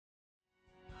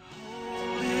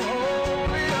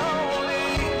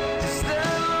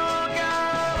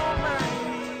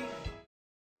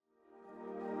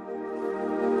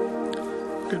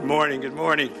morning. Good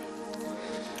morning.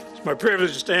 It's my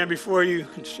privilege to stand before you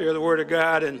and share the Word of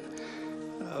God. And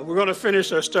we're going to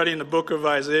finish our study in the book of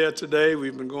Isaiah today.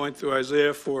 We've been going through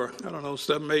Isaiah for,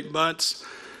 7, 8 months.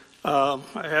 I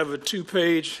have a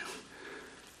 2-page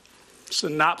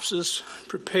synopsis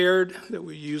prepared that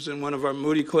we use in one of our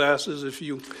Moody classes. If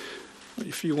you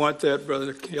want that,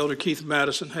 Brother Elder Keith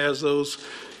Madison has those.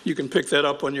 You can pick that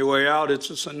up on your way out.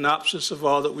 It's a synopsis of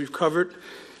all that we've covered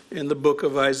in the book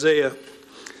of Isaiah.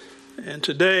 And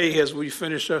today, as we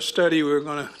finish our study,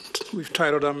 we've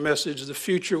titled our message, "The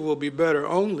Future Will Be Better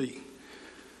Only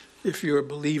If You're a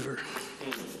Believer."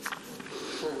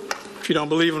 If you don't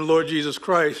believe in the Lord Jesus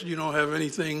Christ, you don't have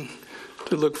anything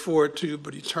to look forward to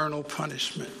but eternal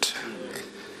punishment,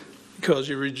 because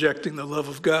you're rejecting the love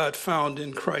of God found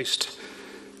in Christ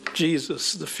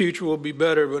Jesus. The future will be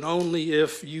better, but only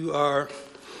if you are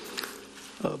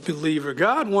a believer.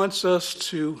 God wants us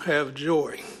to have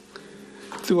joy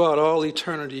throughout all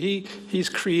eternity. He's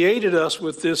created us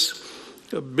with this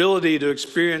ability to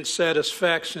experience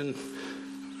satisfaction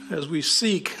as we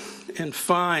seek and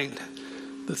find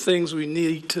the things we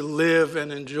need to live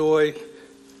and enjoy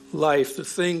life, the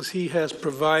things He has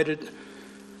provided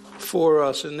for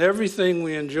us. And everything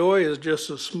we enjoy is just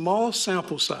a small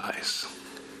sample size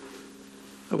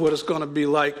of what it's going to be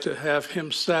like to have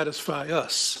Him satisfy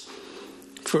us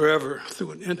forever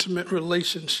through an intimate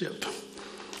relationship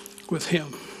with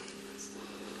Him.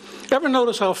 Ever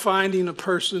notice how finding a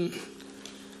person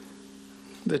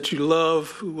that you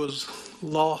love who was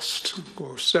lost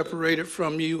or separated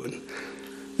from you, and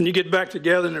you get back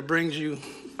together and it brings you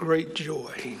great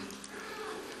joy?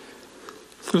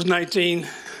 It was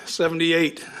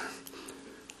 1978.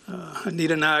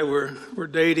 Anita and I were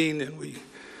dating, and we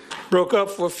broke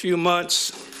up for a few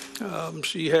months.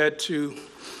 She had to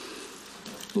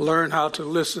learn how to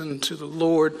listen to the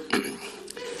Lord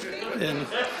and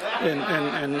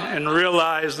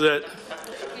realize that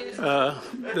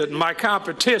my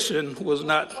competition was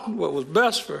not what was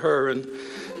best for her, and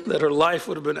that her life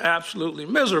would have been absolutely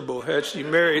miserable had she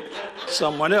married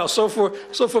someone else. So for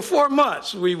 4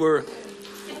 months we were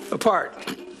apart.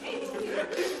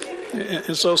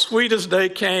 And so Sweetest Day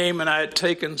came, and I had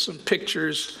taken some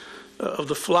pictures of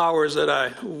the flowers that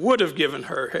I would have given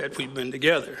her had we been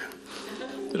together.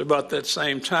 At about that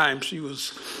same time, she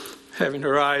was having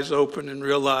her eyes open and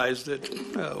realized that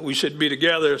we should be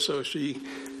together, so she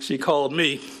called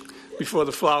me before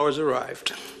the flowers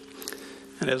arrived.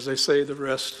 And as they say, the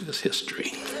rest is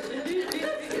history.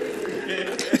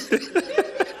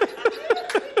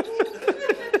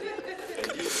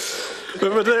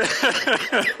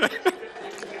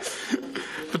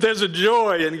 But there's a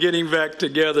joy in getting back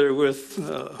together with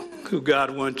who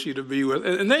God wants you to be with.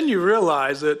 And then you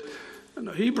realize that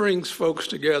He brings folks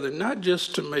together not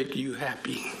just to make you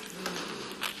happy,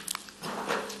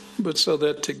 but so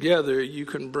that together you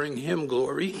can bring Him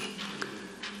glory,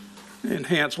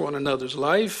 enhance one another's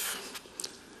life,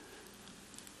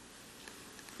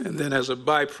 and then as a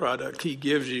byproduct, He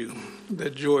gives you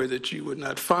that joy that you would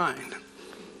not find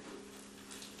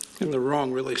in the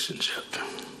wrong relationship.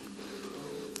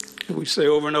 And we say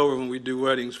over and over when we do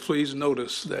weddings, please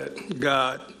notice that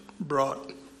God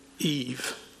brought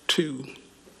Eve to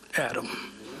Adam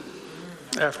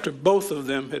after both of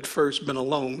them had first been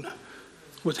alone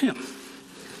with Him.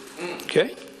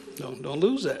 Okay? Don't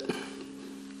lose that.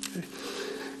 Okay.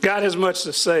 God has much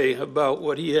to say about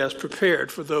what He has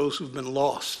prepared for those who've been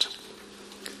lost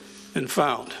and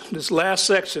found. This last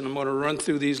section, I'm going to run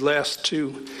through these last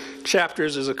 2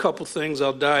 chapters. There's a couple things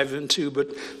I'll dive into, but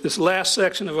this last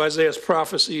section of Isaiah's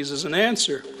prophecies is an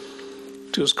answer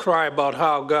to his cry about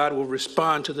how God will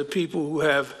respond to the people who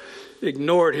have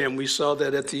ignored Him. We saw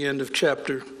that at the end of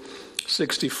chapter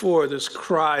 64, this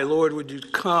cry, Lord, would you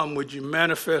come? Would you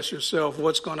manifest yourself?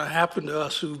 What's going to happen to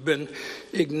us who've been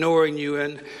ignoring you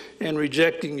and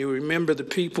rejecting you? Remember, the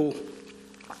people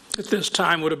at this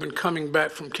time would have been coming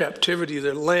back from captivity.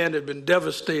 Their land had been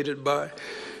devastated by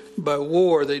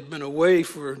war. They'd been away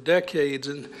for decades.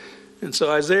 And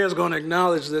so Isaiah's going to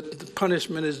acknowledge that the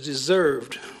punishment is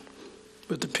deserved,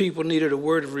 but the people needed a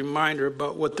word of reminder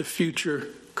about what the future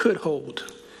could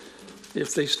hold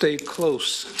if they stayed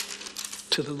close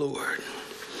to the Lord.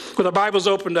 With our Bibles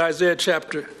open to Isaiah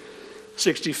chapter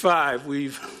 65,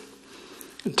 we've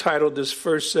entitled this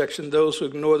first section, "Those who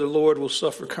ignore the Lord will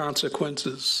suffer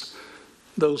consequences.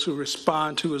 Those who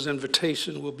respond to His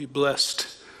invitation will be blessed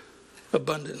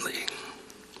abundantly."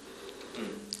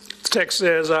 The text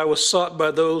says, "I was sought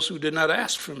by those who did not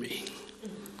ask for me.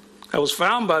 I was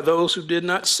found by those who did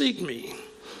not seek me.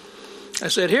 I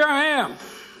said, here I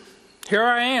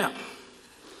am,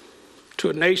 to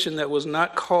a nation that was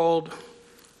not called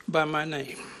by my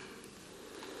name.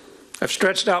 I've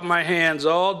stretched out my hands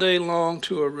all day long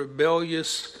to a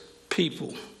rebellious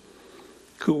people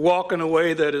who walk in a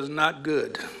way that is not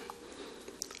good,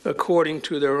 according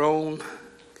to their own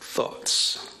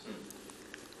thoughts.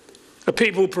 A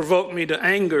people who provoke me to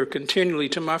anger continually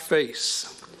to my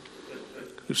face,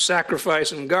 who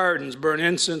sacrifice in gardens, burn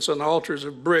incense on altars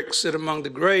of brick, sit among the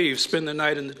graves, spend the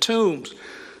night in the tombs,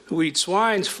 who eat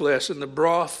swine's flesh, and the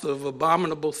broth of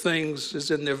abominable things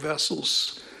is in their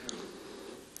vessels,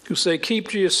 who say, keep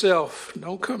to yourself,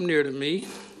 don't come near to me.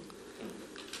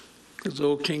 As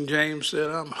old King James said,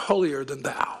 I'm holier than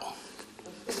thou.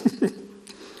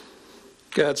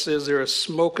 God says there is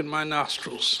smoke in my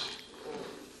nostrils,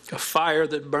 a fire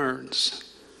that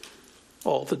burns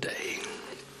all the day.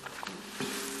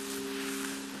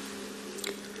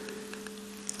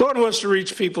 Lord wants to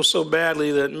reach people so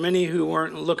badly that many who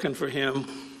weren't looking for him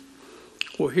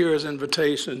will hear his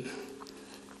invitation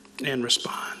and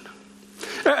respond.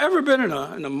 Ever been in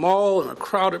a mall, in a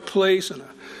crowded place, in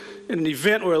an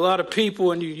event where a lot of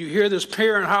people, and you hear this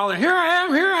parent hollering, here I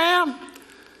am, here I am.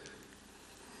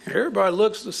 Everybody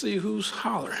looks to see who's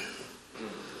hollering.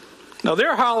 Now,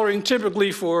 they're hollering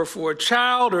typically for a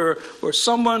child or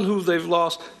someone who they've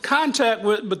lost contact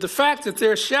with, but the fact that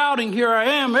they're shouting, here I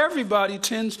am, everybody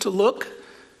tends to look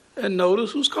and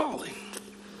notice who's calling.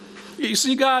 You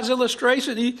see God's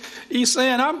illustration? He's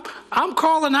saying, I'm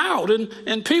calling out,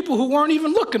 and people who weren't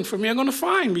even looking for me are going to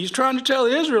find me. He's trying to tell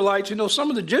the Israelites,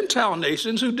 some of the Gentile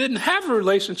nations who didn't have a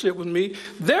relationship with me,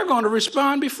 they're going to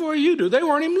respond before you do. They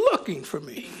weren't even looking for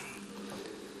me.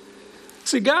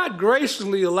 See, God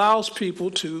graciously allows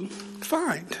people to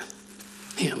find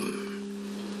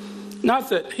him. Not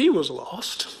that he was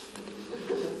lost,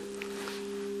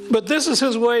 but this is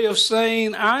his way of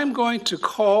saying, I'm going to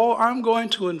call, I'm going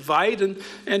to invite,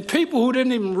 and people who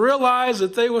didn't even realize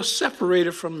that they were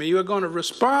separated from me are going to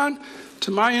respond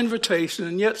to my invitation,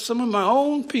 and yet some of my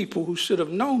own people who should have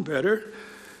known better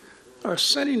are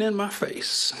sinning in my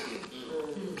face.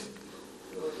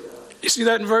 You see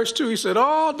that in verse 2? He said,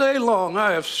 all day long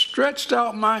I have stretched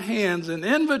out my hands in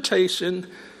invitation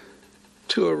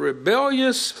to a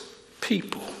rebellious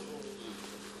people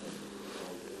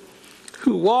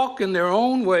who walk in their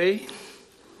own way,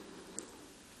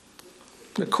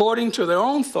 according to their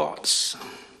own thoughts,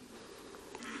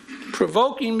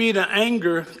 provoking me to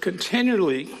anger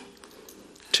continually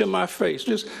to my face.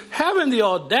 Just having the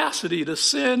audacity to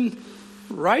sin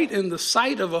right in the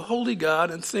sight of a holy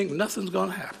God and think nothing's going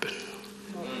to happen.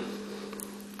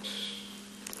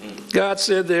 God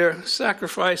said they're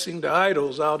sacrificing to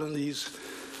idols out in these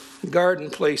garden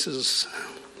places,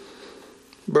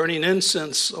 burning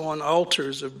incense on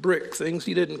altars of brick, things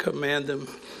he didn't command them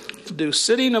to do,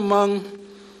 sitting among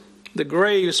the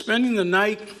graves, spending the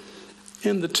night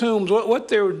in the tombs. What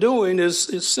they were doing is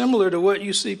similar to what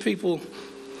you see people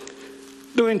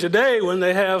doing today when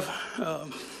they have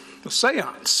a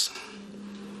seance.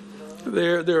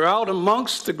 They're out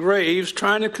amongst the graves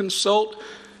trying to consult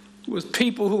with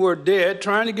people who are dead,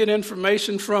 trying to get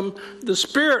information from the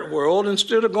spirit world.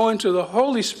 Instead of going to the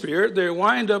Holy Spirit, they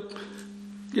wind up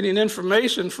getting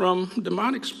information from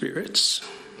demonic spirits.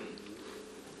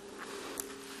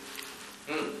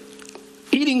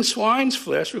 Eating swine's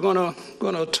flesh, we're going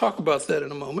to talk about that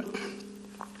in a moment.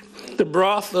 The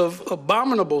broth of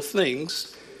abominable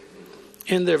things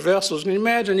in their vessels. Can you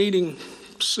imagine eating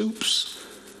soups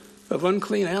of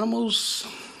unclean animals?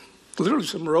 Literally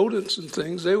some rodents and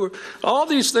things. All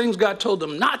these things God told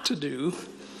them not to do,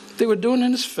 they were doing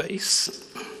in his face.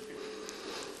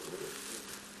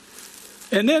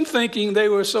 And then thinking they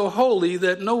were so holy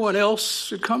that no one else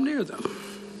should come near them.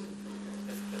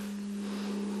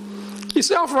 These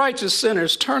self-righteous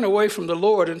sinners turn away from the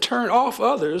Lord and turn off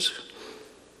others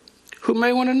who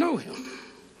may want to know him.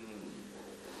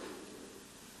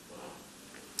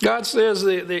 God says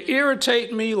they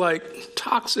irritate me like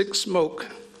toxic smoke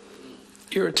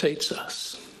irritates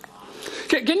us.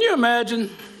 Can you imagine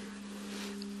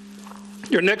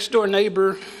your next door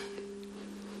neighbor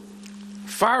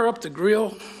fire up the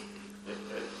grill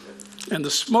and the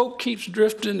smoke keeps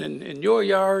drifting in your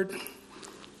yard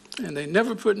and they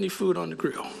never put any food on the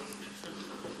grill?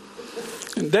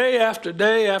 And day after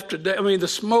day after day, the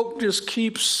smoke just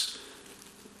keeps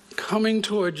coming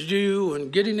towards you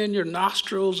and getting in your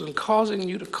nostrils and causing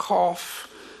you to cough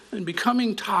and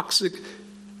becoming toxic,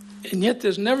 and yet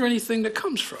there's never anything that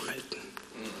comes from it.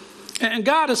 And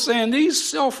God is saying these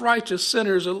self-righteous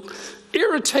sinners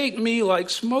irritate me like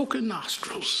smoke in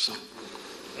nostrils,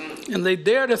 and they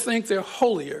dare to think they're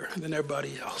holier than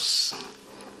everybody else.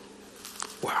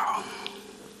 Wow.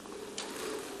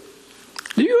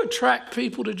 Do you attract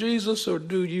people to Jesus or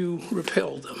do you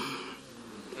repel them?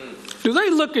 Do they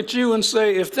look at you and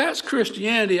say, if that's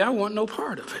Christianity, I want no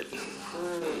part of it?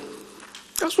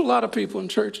 That's what a lot of people in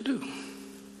church do.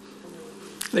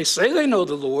 They say they know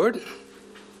the Lord,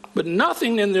 but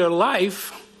nothing in their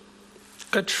life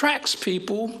attracts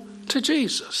people to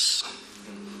Jesus.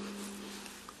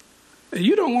 And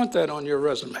you don't want that on your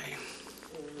resume.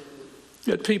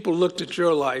 That people looked at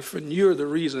your life and you're the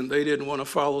reason they didn't want to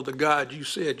follow the God you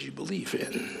said you believe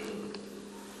in.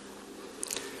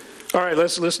 All right,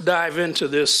 let's dive into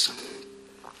this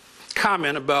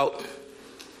comment about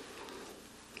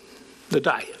the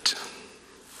diet.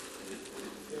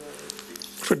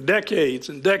 For decades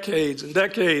and decades and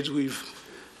decades, we've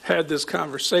had this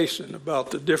conversation about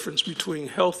the difference between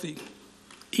healthy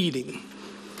eating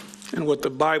and what the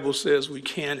Bible says we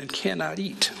can and cannot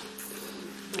eat.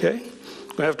 Okay?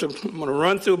 I'm going to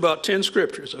run through about 10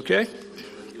 scriptures, okay?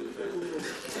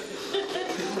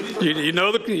 You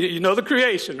know the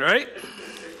creation, right?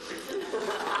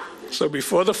 So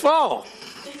before the fall.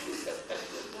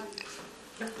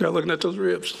 Y'all looking at those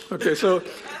ribs? Okay, so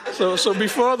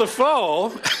before the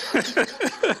fall,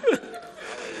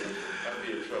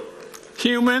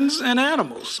 humans and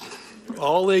animals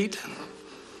all ate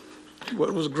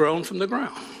what was grown from the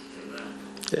ground.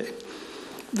 Okay.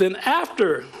 Then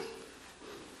after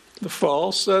the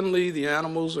fall, suddenly the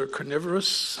animals are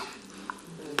carnivorous,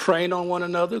 preying on one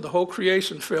another. The whole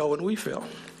creation fell when we fell.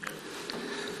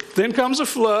 Then comes a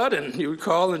flood, and you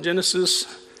recall in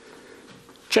Genesis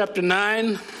chapter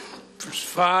 9, verse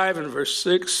 5 and verse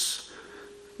 6,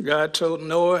 God told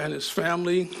Noah and his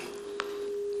family,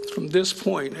 from this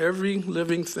point, every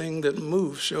living thing that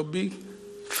moves shall be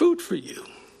food for you.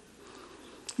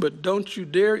 But don't you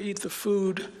dare eat the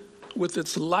food with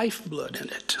its lifeblood in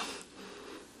it.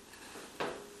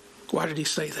 Why did he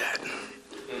say that?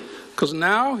 Because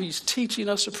now he's teaching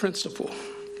us a principle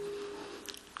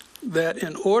that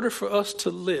in order for us to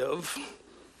live,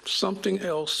 someone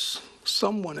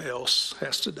else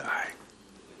has to die.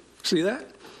 See that?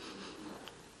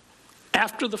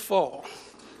 After the fall,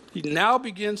 he now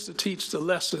begins to teach the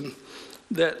lesson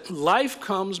that life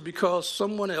comes because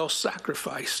someone else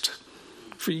sacrificed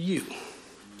for you.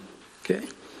 Okay?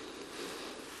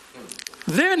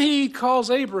 Then he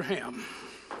calls Abraham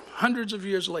hundreds of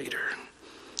years later.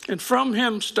 And from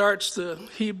him starts the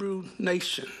Hebrew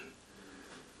nation.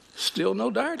 Still no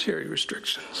dietary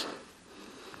restrictions.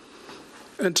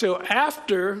 Until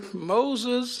after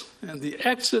Moses and the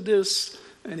Exodus,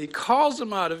 and he calls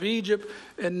them out of Egypt,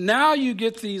 and now you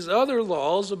get these other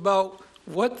laws about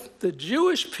what the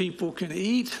Jewish people can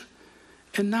eat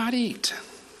and not eat.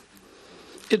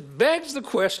 It begs the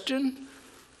question,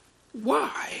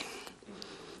 why?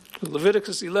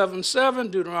 Leviticus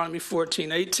 11:7, Deuteronomy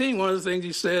 14:18, one of the things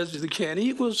he says they can't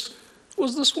eat was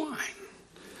the swine.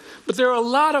 But there are a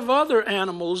lot of other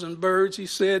animals and birds he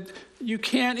said you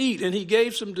can't eat. And he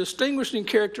gave some distinguishing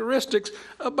characteristics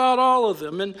about all of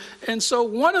them. And so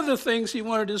one of the things he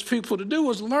wanted his people to do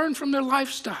was learn from their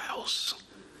lifestyles.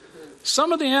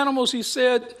 Some of the animals he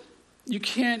said you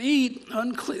can't eat,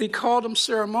 unclean. He called them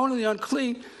ceremonially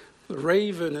unclean. The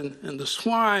raven and the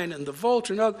swine and the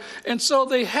vulture and others. And so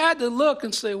they had to look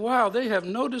and say, wow, they have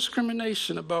no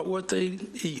discrimination about what they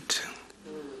eat.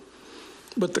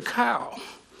 But the cow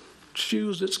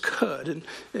chews its cud and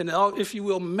if you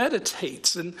will,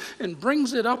 meditates and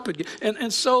brings it up again.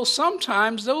 And so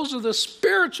sometimes those are the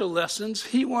spiritual lessons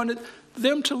he wanted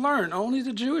them to learn. Only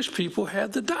the Jewish people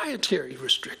had the dietary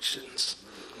restrictions.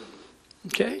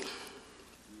 Okay?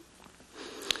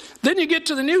 Then you get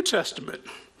to the New Testament.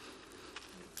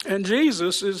 And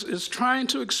Jesus is trying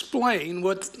to explain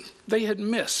what they had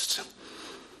missed.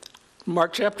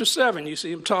 Mark chapter 7, you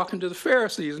see him talking to the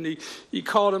Pharisees, and he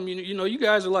called them, you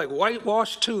guys are like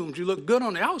whitewashed tombs. You look good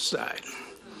on the outside.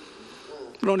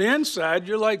 But on the inside,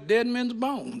 you're like dead men's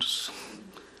bones.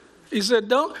 He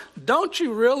said, don't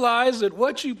you realize that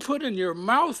what you put in your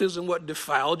mouth isn't what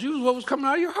defiled you, it's what was coming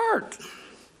out of your heart.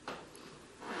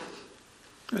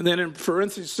 And then in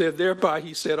parentheses said, thereby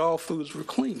he said all foods were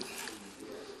clean.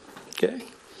 Okay.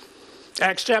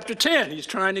 Acts chapter 10, he's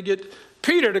trying to get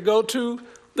Peter to go to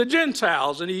the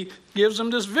Gentiles, and he gives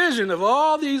them this vision of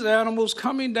all these animals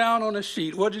coming down on a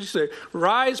sheet. What did he say?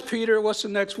 Rise, Peter. What's the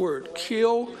next word?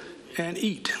 Kill and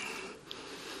eat.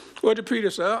 What did Peter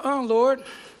say? Lord,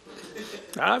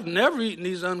 I've never eaten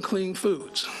these unclean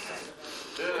foods.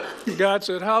 God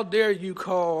said, how dare you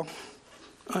call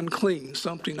unclean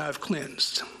something I've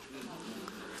cleansed?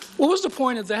 What was the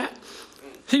point of that?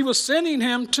 He was sending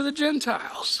him to the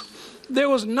Gentiles. There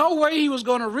was no way he was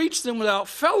going to reach them without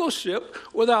fellowship,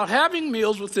 without having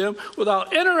meals with them,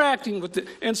 without interacting with them.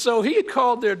 And so he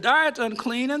called their diet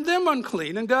unclean and them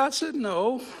unclean. And God said,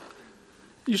 no,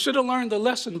 you should have learned the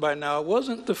lesson by now. It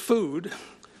wasn't the food.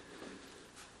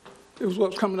 It was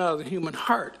what's coming out of the human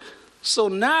heart. So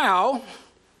now,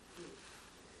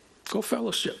 go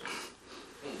fellowship.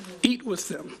 Eat with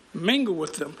them. Mingle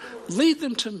with them. Lead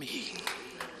them to me.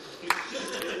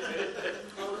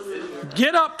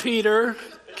 Get up, Peter.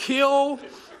 Kill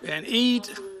and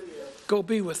eat. Go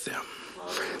be with them.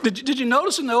 Did you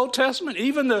notice in the Old Testament,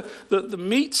 even the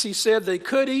meats he said they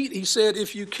could eat, he said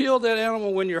if you kill that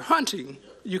animal when you're hunting,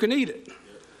 you can eat it.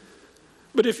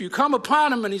 But if you come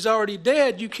upon him and he's already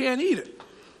dead, you can't eat it.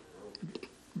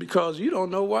 Because you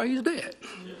don't know why he's dead.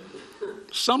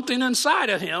 Something inside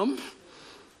of him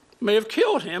may have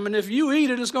killed him, and if you eat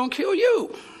it, it's going to kill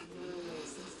you.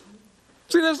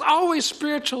 See, there's always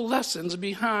spiritual lessons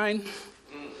behind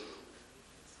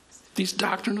these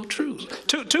doctrinal truths.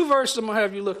 Two verses I'm going to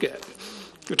have you look at.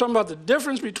 We're talking about the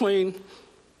difference between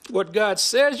what God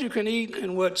says you can eat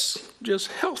and what's just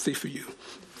healthy for you.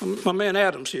 My man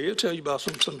Adam's here. He'll tell you about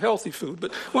some healthy food.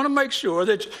 But I want to make sure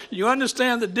that you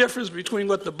understand the difference between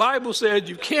what the Bible says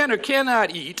you can or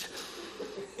cannot eat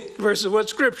versus what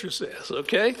Scripture says,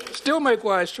 okay? Still make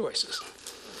wise choices,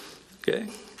 okay?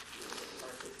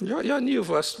 Y'all knew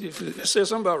if it said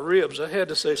something about ribs, I had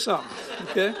to say something,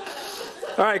 okay?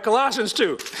 All right, Colossians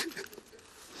 2.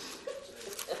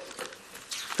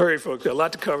 Hurry, folks, got a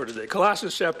lot to cover today.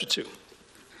 Colossians chapter 2.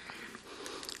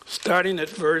 Starting at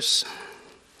verse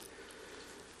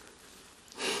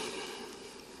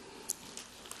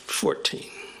 14.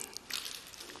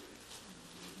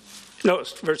 No,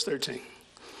 it's verse 13.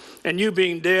 And you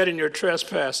being dead in your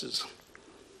trespasses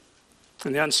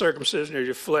and the uncircumcision of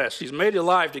your flesh, he's made you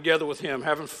alive together with him,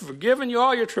 having forgiven you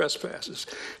all your trespasses,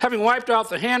 having wiped out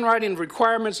the handwriting of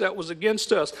requirements that was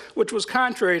against us, which was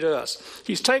contrary to us.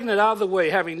 He's taken it out of the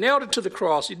way, having nailed it to the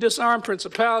cross. He disarmed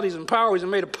principalities and powers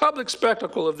and made a public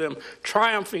spectacle of them,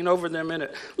 triumphing over them in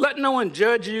it. Let no one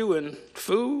judge you in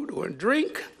food or in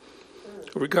drink,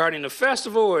 regarding a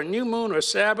festival or a new moon or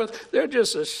Sabbath. They're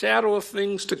just a shadow of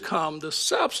things to come. The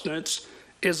substance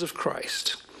is of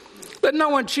Christ. Let no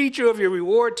one cheat you of your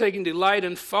reward, taking delight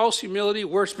in false humility,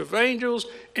 worship of angels,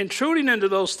 intruding into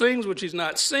those things which he's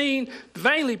not seen,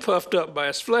 vainly puffed up by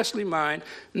his fleshly mind,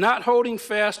 not holding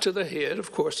fast to the head,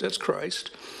 of course that's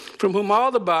Christ, from whom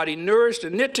all the body, nourished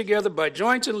and knit together by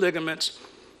joints and ligaments,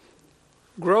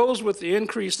 grows with the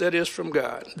increase that is from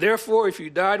God. Therefore, if you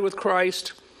died with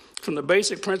Christ from the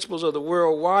basic principles of the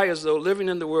world, why, as though living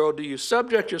in the world, do you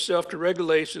subject yourself to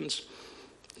regulations,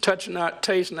 touch not,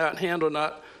 taste not, handle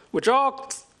not, which all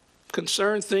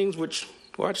concern things which,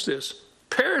 watch this,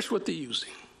 perish with the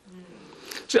using.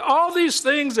 See, all these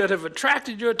things that have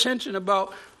attracted your attention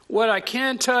about what I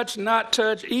can touch, not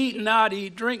touch, eat, not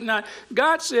eat, drink, not.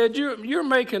 God said you're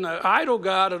making an idol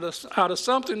God out of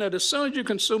something that as soon as you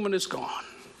consume it, it's gone.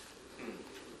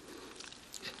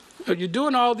 You're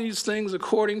doing all these things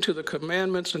according to the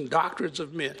commandments and doctrines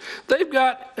of men. They've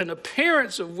got an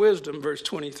appearance of wisdom, verse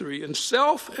 23, in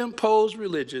self-imposed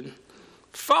religion,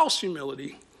 false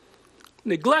humility,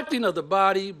 neglecting of the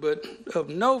body, but of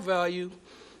no value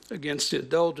against the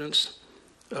indulgence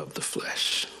of the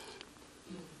flesh.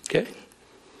 Okay?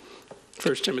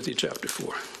 1 Timothy chapter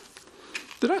 4.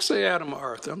 Did I say Adam or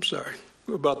Arthur? I'm sorry.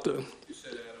 About the... You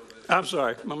said Adam. I'm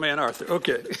sorry, my man Arthur.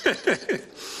 Okay.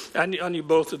 I knew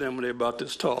both of them when they were about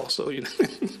this tall, so you know.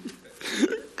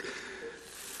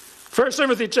 1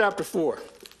 Timothy chapter 4.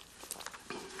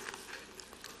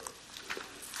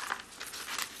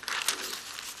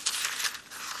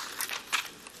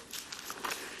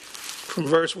 From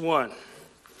verse 1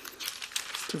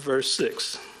 to verse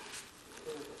 6.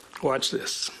 Watch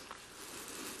this.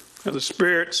 Now the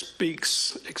Spirit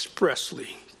speaks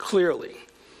expressly, clearly,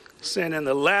 saying in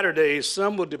the latter days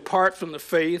some will depart from the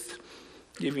faith,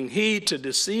 giving heed to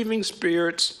deceiving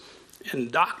spirits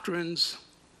and doctrines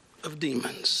of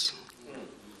demons,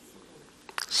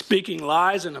 speaking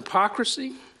lies and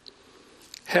hypocrisy,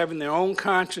 having their own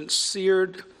conscience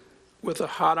seared with a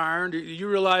hot iron. Do you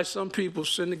realize some people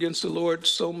sin against the Lord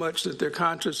so much that their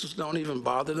consciences don't even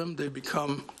bother them? They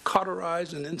become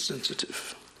cauterized and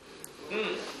insensitive.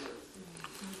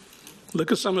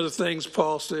 Look at some of the things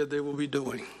Paul said they will be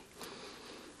doing.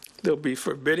 They'll be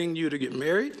forbidding you to get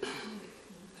married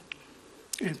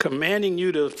and commanding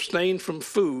you to abstain from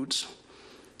foods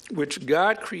which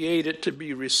God created to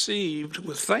be received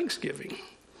with thanksgiving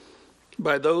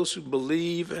by those who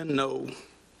believe and know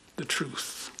the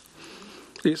truth.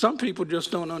 See, some people just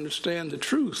don't understand the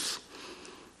truth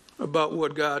about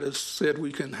what God has said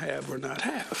we can have or not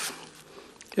have.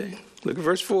 Okay, look at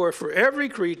verse 4. For every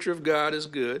creature of God is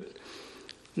good.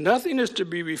 Nothing is to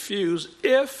be refused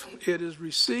if it is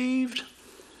received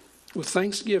with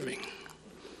thanksgiving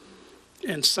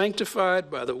and sanctified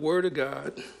by the word of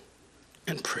God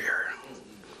and prayer.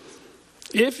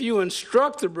 If you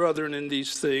instruct the brethren in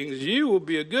these things, you will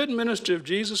be a good minister of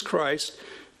Jesus Christ,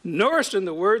 nourished in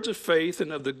the words of faith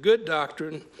and of the good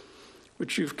doctrine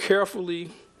which you've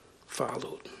carefully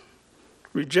followed.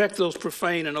 Reject those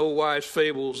profane and old wives'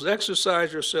 fables.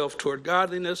 Exercise yourself toward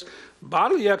godliness.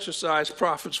 Bodily exercise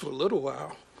profits for a little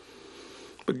while,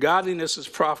 but godliness is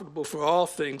profitable for all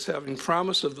things, having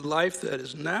promise of the life that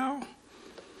is now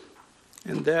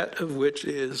and that of which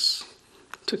is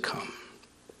to come.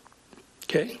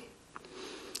 Okay?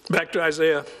 Back to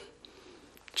Isaiah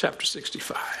chapter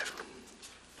 65.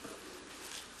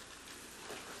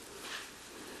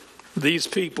 These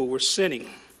people were sinning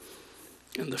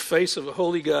in the face of a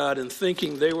holy God and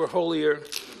thinking they were holier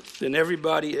than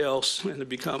everybody else, and to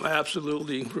become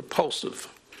absolutely repulsive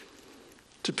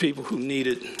to people who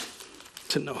needed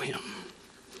to know him.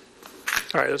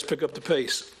 All right, let's pick up the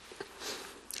pace.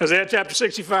 Isaiah chapter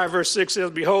 65, verse 6 says,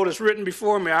 Behold, it's written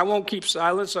before me, I won't keep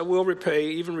silence, I will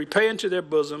repay, even repay into their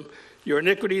bosom your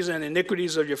iniquities and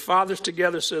iniquities of your fathers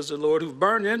together, says the Lord, who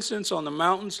burned incense on the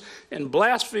mountains and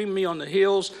blasphemed me on the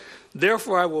hills.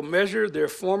 Therefore I will measure their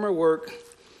former work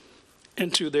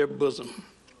into their bosom.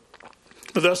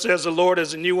 But thus says the Lord,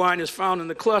 as the new wine is found in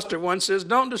the cluster, one says,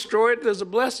 Don't destroy it, there's a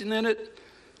blessing in it.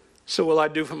 So will I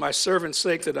do for my servant's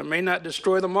sake, that I may not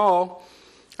destroy them all.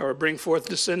 I will bring forth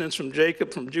descendants from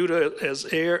Jacob, from Judah, as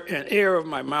heir of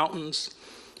my mountains.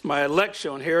 My elect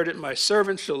shall inherit it, my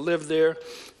servants shall live there.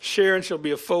 Sharon shall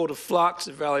be a fold of flocks,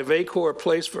 the valley of Achor, a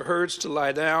place for herds to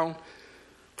lie down,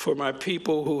 for my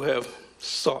people who have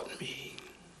sought me.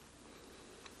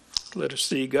 Let us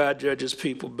see, God judges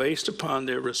people based upon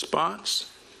their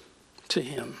response to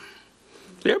him.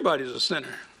 Everybody's a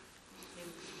sinner.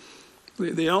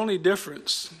 The only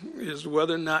difference is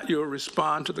whether or not you'll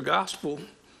respond to the gospel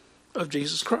of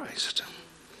Jesus Christ.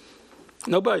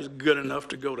 Nobody's good enough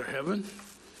to go to heaven.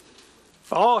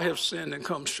 All have sinned and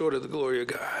come short of the glory of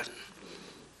God.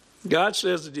 God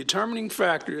says the determining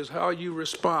factor is how you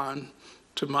respond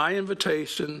to my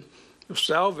invitation of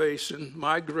salvation,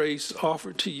 my grace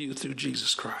offered to you through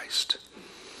Jesus Christ.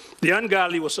 The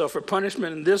ungodly will suffer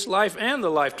punishment in this life and the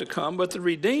life to come, but the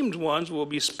redeemed ones will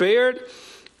be spared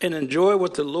and enjoy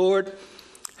what the Lord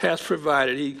has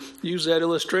provided. He used that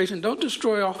illustration. Don't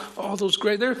destroy all those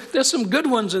great. There's some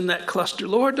good ones in that cluster.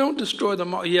 Lord, don't destroy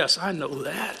them all. Yes, I know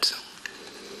that.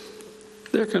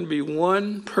 There can be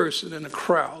one person in a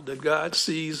crowd that God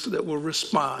sees that will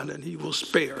respond, and he will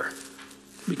spare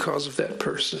because of that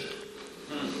person.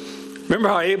 Remember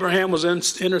how Abraham was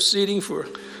interceding for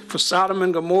Sodom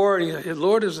and Gomorrah? And he said,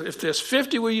 Lord, if there's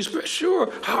 50, will you spare?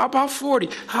 Sure. How about 40?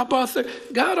 How about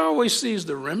 30? God always sees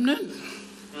the remnant.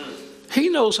 He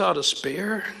knows how to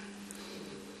spare.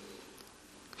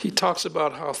 He talks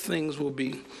about how things will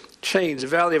be changed. The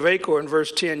Valley of Achor in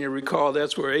verse 10, you recall,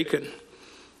 that's where Achan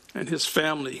and his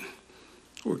family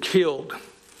were killed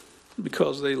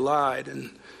because they lied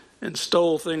and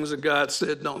stole things that God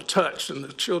said don't touch. And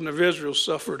the children of Israel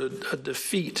suffered a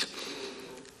defeat.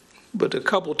 But a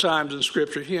couple times in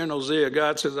Scripture, here in Hosea,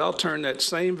 God says, I'll turn that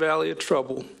same valley of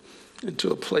trouble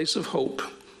into a place of hope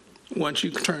once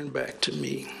you turn back to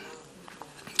me.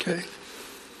 Okay?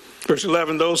 Verse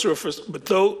 11,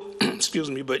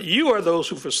 but you are those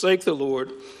who forsake the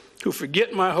Lord, who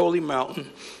forget my holy mountain,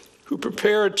 who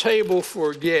prepare a table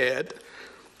for Gad,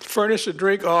 furnish a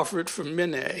drink offered for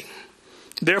Mineh.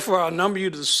 Therefore I'll number you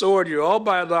to the sword, you all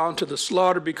bow down to the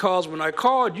slaughter, because when I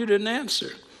called, you didn't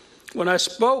answer. When I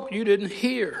spoke, you didn't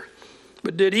hear,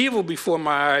 but did evil before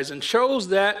my eyes, and chose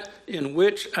that in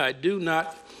which I do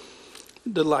not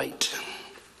delight.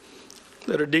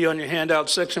 Letter D on your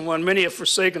handout, section 1. Many have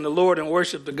forsaken the Lord and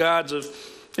worshiped the gods of,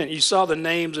 and you saw the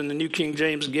names in the New King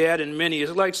James, Gad and many.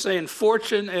 It's like saying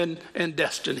fortune and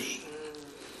destiny.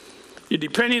 You're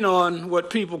depending on what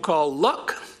people call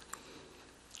luck.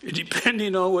 You're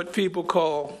depending on what people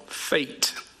call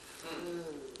fate,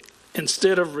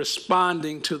 instead of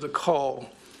responding to the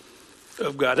call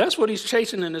of God. That's what he's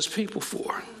chastening his people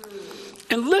for.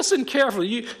 And listen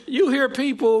carefully. You hear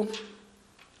people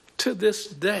to this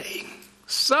day,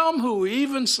 some who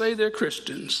even say they're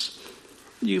Christians,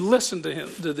 you listen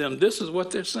to them. This is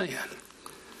what they're saying.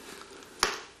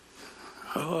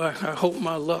 Oh, I hope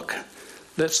my luck,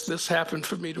 this happened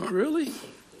for me. Really?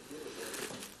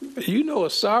 You know a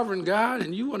sovereign God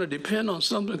and you want to depend on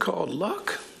something called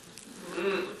luck?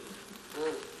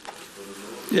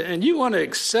 Yeah, and you want to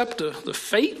accept the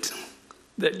fate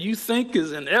that you think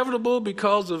is inevitable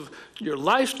because of your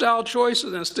lifestyle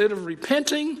choices instead of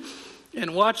repenting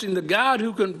and watching the God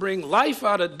who can bring life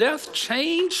out of death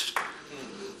change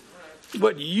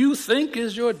what you think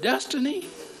is your destiny?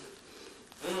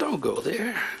 Don't go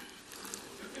there.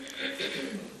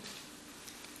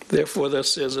 Therefore, thus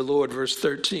says the Lord, verse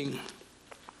 13,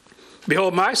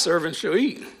 behold, my servant shall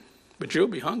eat, but you'll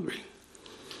be hungry.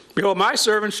 Behold, my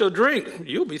servant shall drink,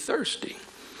 you'll be thirsty.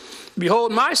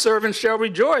 Behold, my servant shall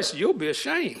rejoice, you'll be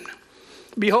ashamed.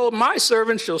 Behold, my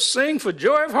servant shall sing for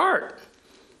joy of heart,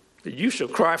 but you shall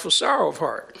cry for sorrow of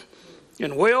heart,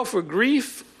 and wail for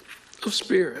grief of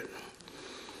spirit.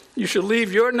 You shall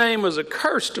leave your name as a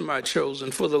curse to my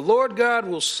chosen, for the Lord God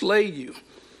will slay you,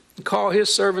 and call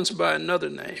his servants by another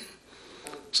name,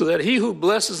 so that he who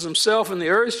blesses himself in the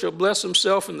earth shall bless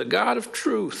himself in the God of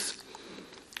truth.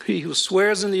 He who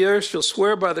swears in the earth shall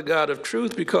swear by the God of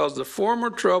truth, because the former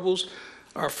troubles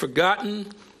are forgotten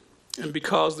and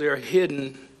because they are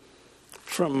hidden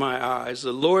from my eyes.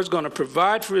 The Lord's going to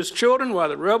provide for his children while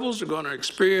the rebels are going to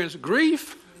experience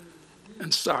grief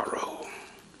and sorrow.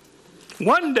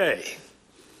 One day,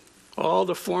 all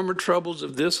the former troubles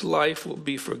of this life will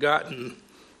be forgotten.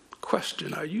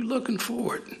 Question, are you looking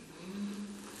forward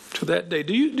to that day?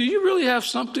 Do you really have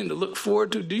something to look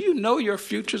forward to? Do you know your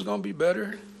future is going to be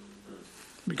better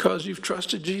because you've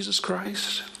trusted Jesus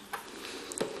Christ?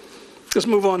 Let's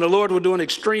move on. The Lord will do an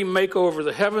extreme makeover of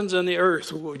the heavens and the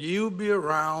earth. Will you be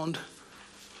around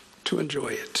to enjoy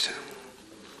it?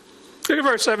 Look at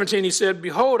verse 17. He said,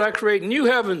 behold, I create new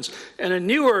heavens and a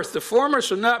new earth. The former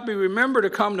shall not be remembered or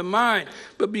come to mind,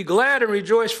 but be glad and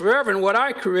rejoice forever in what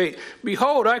I create.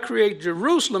 Behold, I create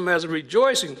Jerusalem as a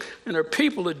rejoicing, and her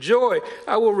people a joy.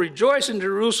 I will rejoice in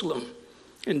Jerusalem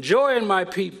and joy in my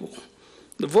people.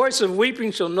 The voice of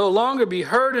weeping shall no longer be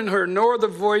heard in her, nor the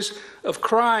voice of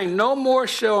crying. No more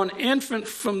shall an infant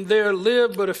from there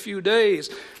live but a few days,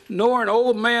 nor an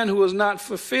old man who has not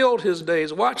fulfilled his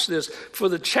days. Watch this. For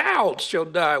the child shall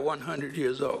die 100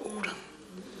 years old.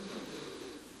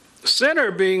 The sinner,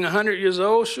 being 100 years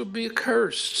old, shall be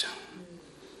accursed.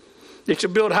 They shall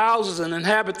build houses and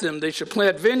inhabit them. They shall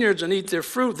plant vineyards and eat their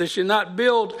fruit. They shall not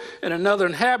build and another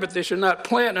inhabit. They shall not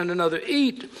plant and another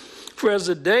eat. For as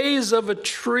the days of a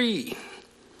tree,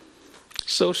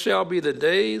 so shall be the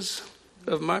days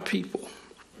of my people.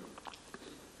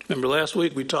 Remember last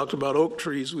week we talked about oak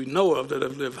trees we know of that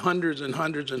have lived hundreds and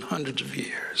hundreds and hundreds of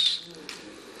years.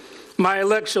 My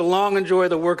elect shall long enjoy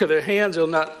the work of their hands.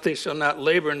 They shall not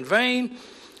labor in vain,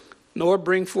 nor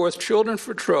bring forth children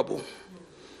for trouble.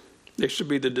 They shall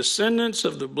be the descendants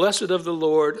of the blessed of the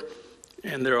Lord,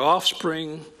 and their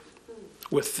offspring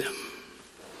with them.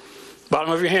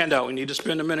 Bottom of your handout, we need to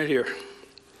spend a minute here.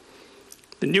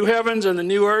 The new heavens and the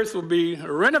new earth will be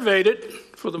renovated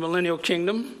for the millennial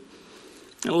kingdom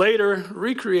and later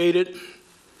recreated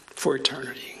for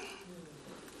eternity.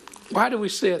 Why do we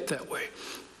say it that way?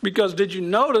 Because did you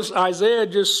notice Isaiah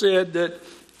just said that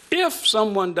if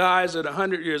someone dies at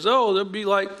 100 years old, it'll be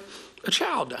like a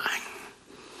child dying.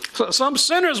 So some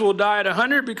sinners will die at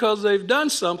 100 because they've done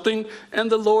something and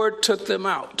the Lord took them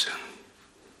out.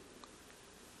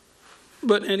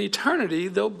 But in eternity,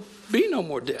 there'll be no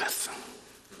more death.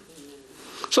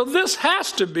 So this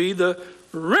has to be the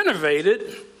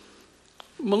renovated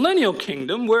millennial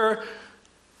kingdom where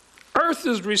earth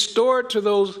is restored to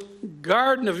those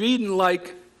Garden of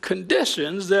Eden-like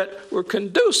conditions that were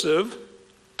conducive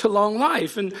to long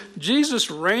life. And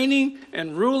Jesus reigning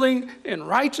and ruling in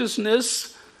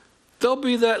righteousness, there'll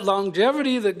be that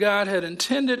longevity that God had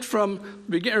intended from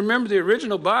the beginning. Remember, the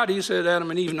original bodies, had Adam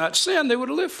and Eve not sinned, they would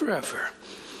have lived forever.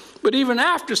 But even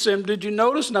after sin, did you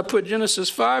notice, and I put Genesis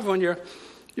 5 on your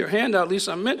handout, at least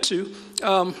I meant to,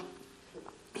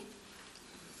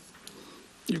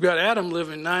 you've got Adam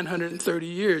living 930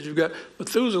 years. You've got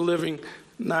Methuselah living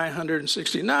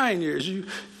 969 years.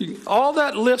 All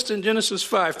that list in Genesis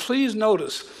 5, please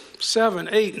notice 7,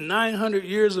 8, and 900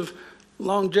 years of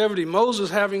longevity.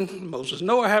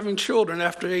 Noah having children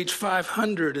after age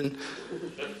 500.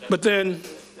 But then,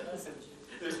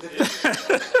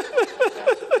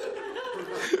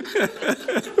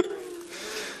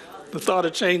 the thought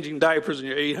of changing diapers when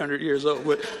you're 800 years old.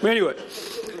 But anyway,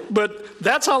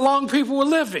 that's how long people were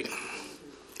living.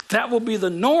 That will be the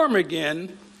norm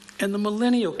again in the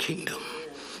millennial kingdom.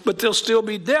 But there'll still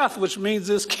be death, which means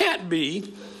this can't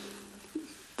be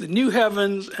the new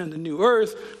heavens and the new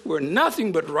earth where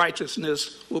nothing but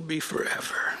righteousness will be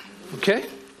forever. Okay?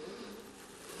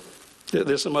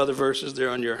 There's some other verses there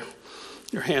on your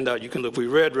handout you can look. We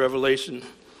read Revelation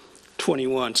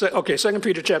 21. Okay, 2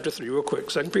 Peter chapter 3, real quick.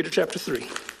 2 Peter chapter 3.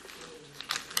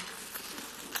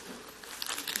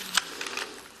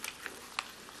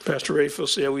 Pastor Rayfield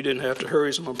said we didn't have to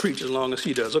hurry, so I'm going to preach as long as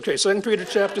he does. Okay, 2 Peter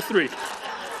chapter 3.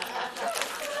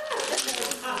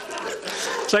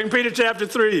 2 Peter chapter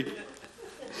 3,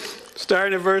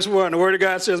 starting at verse 1. The Word of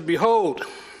God says, "Behold,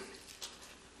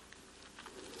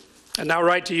 and now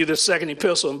write to you this second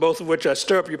epistle, in both of which I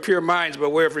stir up your pure minds by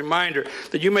way of reminder,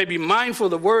 that you may be mindful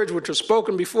of the words which were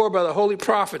spoken before by the holy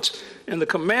prophets, and the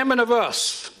commandment of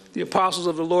us, the apostles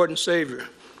of the Lord and Savior.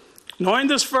 Knowing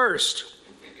this first,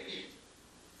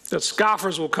 that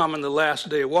scoffers will come in the last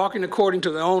day, walking according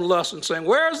to their own lust, and saying,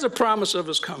 where is the promise of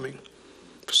his coming?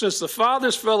 For since the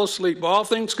fathers fell asleep, all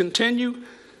things continue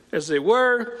as they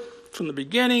were from the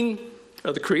beginning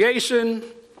of the creation."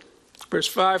 Verse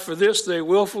 5, "For this they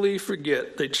willfully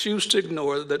forget. They choose to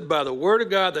ignore that by the word of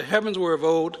God the heavens were of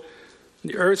old,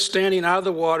 the earth standing out of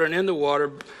the water and in the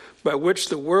water, by which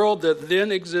the world that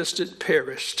then existed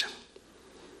perished,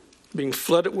 being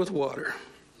flooded with water.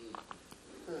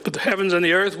 But the heavens and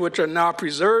the earth, which are now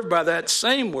preserved by that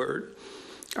same word,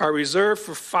 are reserved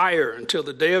for fire until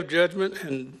the day of judgment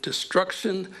and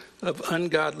destruction of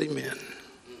ungodly men."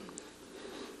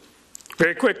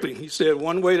 Very quickly, he said,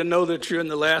 one way to know that you're in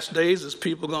the last days is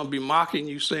people are going to be mocking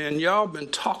you, saying, y'all been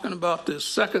talking about this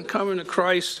second coming of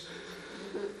Christ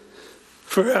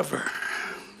forever.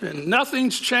 And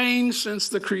nothing's changed since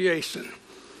the creation.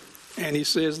 And he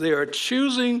says they are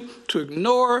choosing to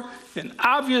ignore an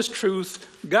obvious truth.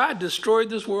 God destroyed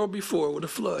this world before with a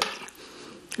flood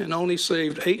and only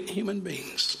saved 8 human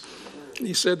beings.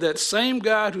 He said that same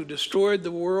God who destroyed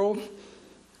the world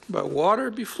by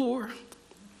water before,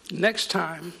 next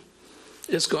time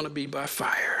it's going to be by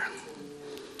fire.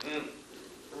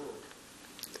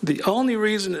 The only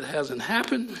reason it hasn't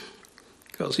happened,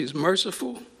 because he's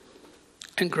merciful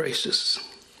and gracious.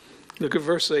 Look at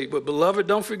verse 8. "But beloved,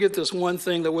 don't forget this one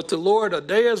thing, that with the Lord a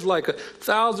day is like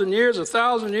 1,000 years.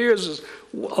 1,000 years is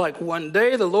like one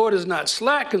day. The Lord is not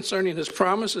slack concerning his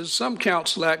promises. Some count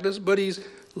slackness, but he's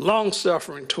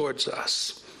long-suffering towards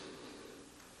us,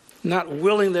 not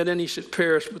willing that any should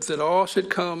perish, but that all should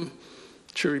come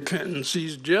to repentance."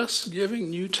 He's just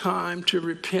giving you time to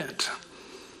repent.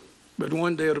 But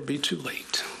one day it'll be too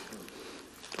late.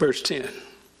 Verse 10.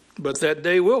 "But that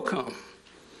day will come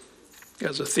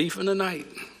as a thief in the night."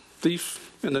 Thief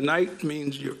in the night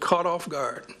means you're caught off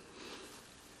guard.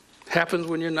 Happens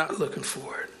when you're not looking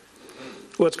for it.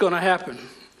 What's going to happen?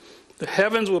 The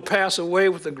heavens will pass away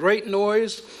with a great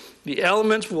noise. The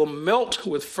elements will melt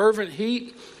with fervent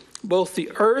heat. Both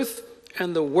the earth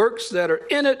and the works that are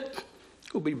in it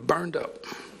will be burned up.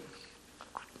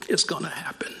 It's going to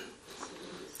happen.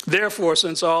 "Therefore,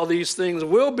 since all these things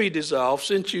will be dissolved,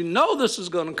 since you know this is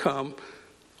going to come,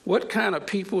 what kind of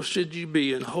people should you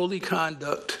be in holy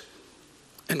conduct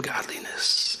and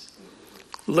godliness,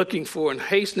 looking for and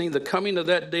hastening the coming of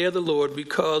that day of the Lord,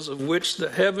 because of which the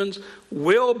heavens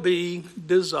will be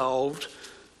dissolved,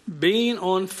 being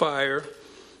on fire,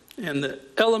 and the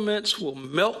elements will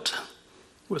melt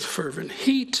with fervent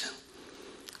heat.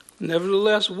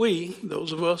 Nevertheless, we,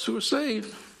 those of us who are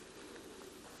saved,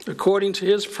 according to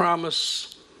his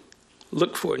promise,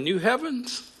 look for new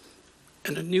heavens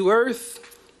and a new earth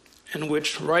in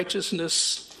which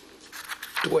righteousness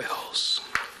dwells."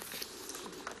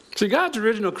 See, God's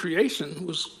original creation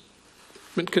was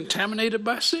been contaminated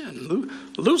by sin.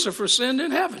 Lucifer sinned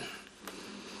in heaven.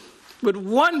 But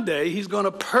one day he's going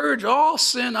to purge all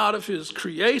sin out of his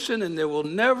creation, and there will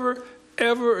never,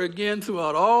 ever again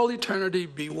throughout all eternity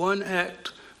be one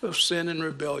act of sin and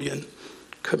rebellion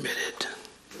committed.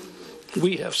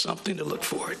 We have something to look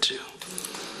forward to.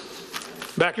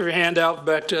 Back of your handout,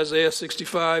 back to Isaiah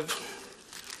 65.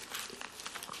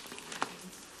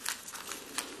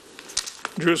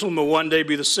 "Jerusalem will one day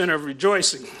be the center of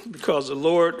rejoicing, because the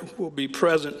Lord will be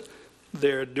present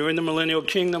there. During the millennial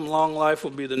kingdom, long life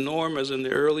will be the norm, as in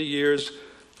the early years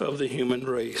of the human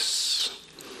race.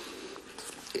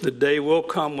 The day will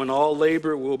come when all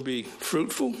labor will be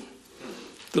fruitful.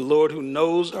 The Lord, who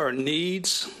knows our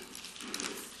needs,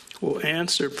 will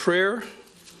answer prayer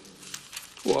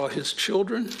while his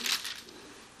children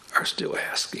are still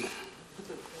asking."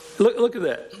 Look at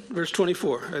that, verse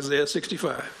 24, Isaiah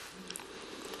 65.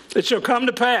 "It shall come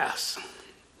to pass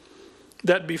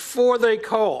that before they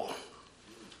call,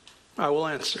 I will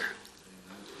answer.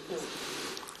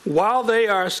 While they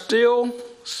are still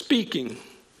speaking,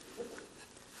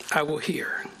 I will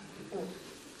hear."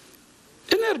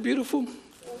 Isn't that beautiful?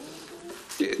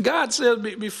 God says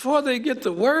before they get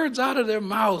the words out of their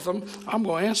mouth, I'm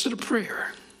going to answer the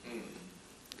prayer.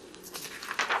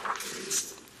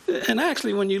 And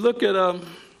actually, when you look at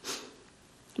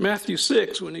Matthew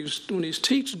 6, when he's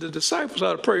teaching the disciples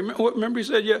how to pray, remember he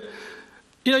said,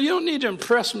 You know, you don't need to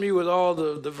impress me with all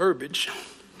the verbiage.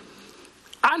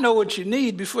 I know what you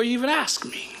need before you even ask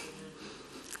me.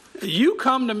 You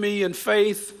come to me in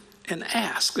faith and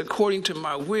ask according to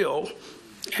my will,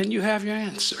 and you have your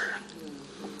answer.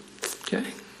 Okay?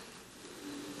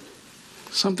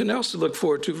 Something else to look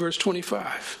forward to, verse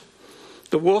 25.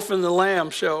 The wolf and the lamb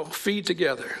shall feed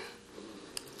together.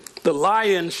 The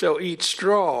lion shall eat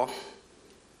straw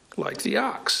like the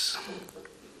ox.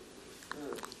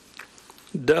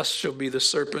 Dust shall be the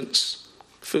serpent's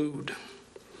food.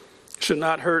 Shall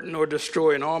not hurt nor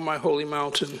destroy in all my holy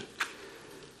mountain,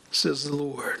 says the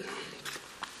Lord.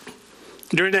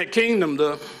 During that kingdom,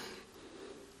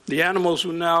 the animals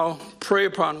who now prey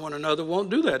upon one another won't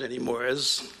do that anymore,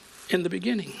 as in the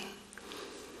beginning.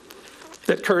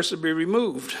 That curse will be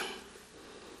removed.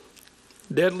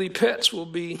 Deadly pets will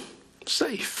be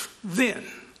safe then.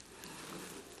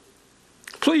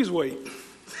 Please wait.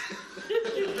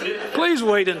 Please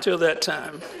wait until that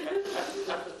time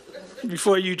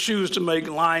before you choose to make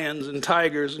lions and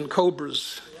tigers and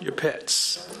cobras your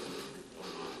pets.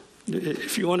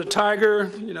 If you want a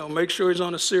tiger, you know, make sure he's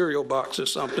on a cereal box or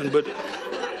something. But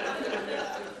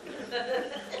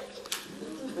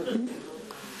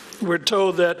we're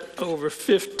told that over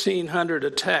 1,500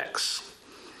 attacks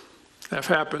have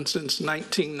happened since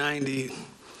 1990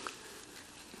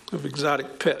 of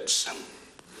exotic pets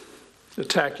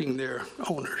attacking their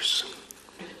owners.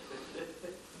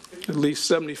 At least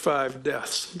 75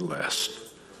 deaths, the last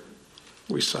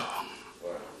we saw.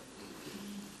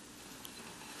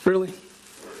 Really?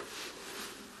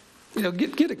 You know,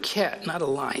 get a cat, not a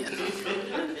lion.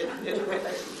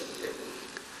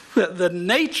 The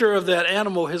nature of that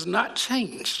animal has not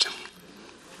changed.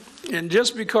 And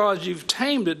just because you've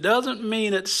tamed it doesn't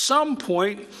mean at some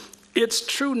point its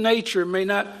true nature may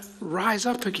not rise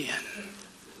up again.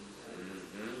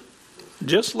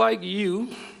 Just like you,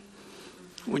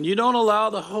 when you don't allow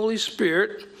the Holy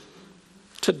Spirit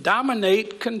to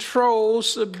dominate, control,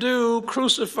 subdue,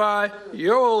 crucify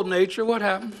your old nature, what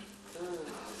happened?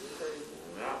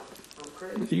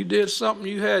 You did something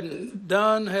you hadn't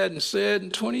done, hadn't said in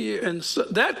 20 years, and so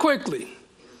that quickly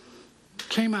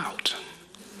came out.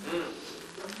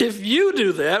 If you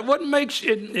do that, what makes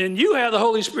it, and you have the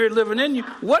Holy Spirit living in you,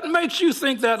 what makes you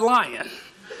think that lion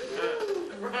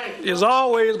is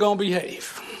always going to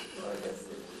behave?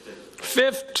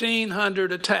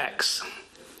 1,500 attacks,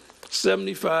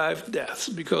 75 deaths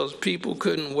because people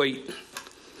couldn't wait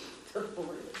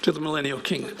to the millennial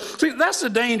kingdom. See, that's the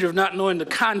danger of not knowing the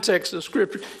context of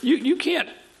Scripture. You can't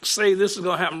say this is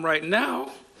going to happen right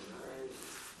now.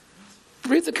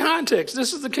 Read the context.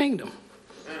 This is the kingdom.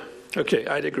 Okay,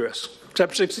 I digress.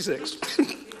 Chapter 66.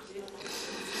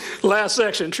 Last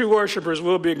section. True worshipers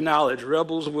will be acknowledged.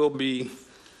 Rebels will be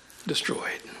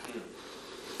destroyed.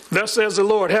 Thus says the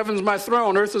Lord, heaven's my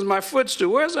throne, earth is my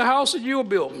footstool. Where's the house that you'll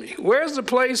build me? Where's the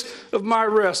place of my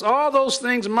rest? All those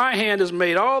things my hand has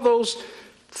made, all those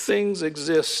things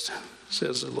exist,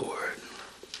 says the Lord.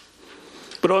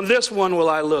 But on this one will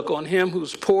I look, on him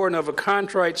who's poor and of a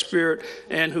contrite spirit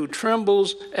and who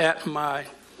trembles at my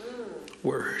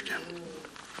word.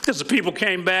 As the people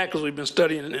came back, as we've been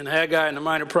studying in Haggai and the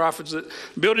minor prophets, that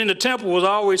building the temple was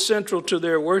always central to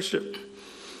their worship.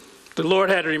 The Lord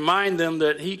had to remind them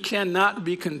that he cannot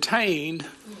be contained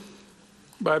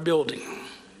by building.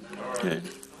 Okay?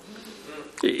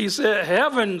 He said,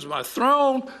 heaven's my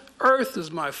throne, earth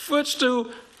is my footstool.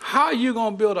 How are you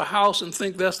going to build a house and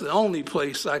think that's the only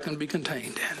place I can be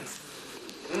contained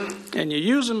in? And you're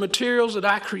using materials that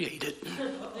I created.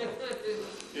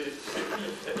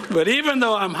 But even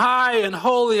though I'm high and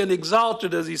holy and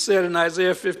exalted, as he said in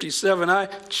Isaiah 57, I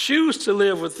choose to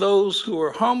live with those who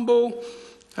are humble,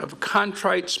 have a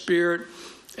contrite spirit,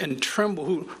 and tremble,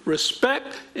 who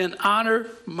respect and honor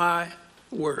my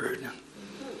word.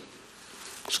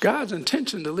 It's God's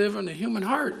intention to live in the human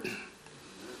heart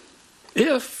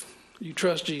if you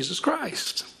trust Jesus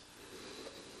Christ.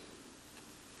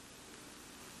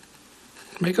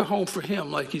 Make a home for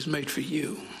him like he's made for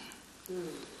you.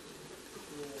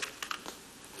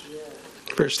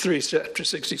 Verse 3, chapter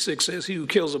 66 says, he who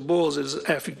kills a bull is as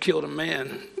if he killed a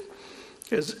man,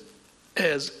 as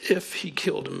if he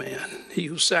killed a man. He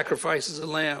who sacrifices a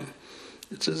lamb,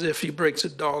 it's as if he breaks a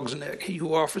dog's neck. He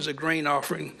who offers a grain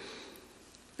offering,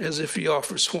 as if he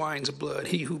offers swine's blood.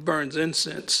 He who burns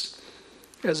incense,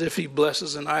 as if he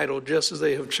blesses an idol, just as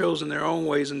they have chosen their own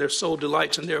ways and their soul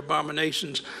delights in their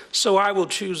abominations. So I will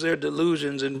choose their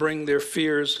delusions and bring their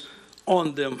fears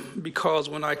on them, because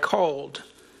when I called,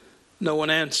 no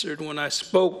one answered. When I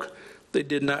spoke, they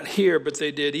did not hear, but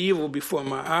they did evil before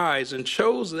my eyes and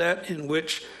chose that in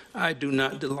which I do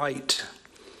not delight.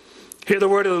 Hear the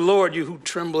word of the Lord, you who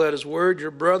tremble at his word.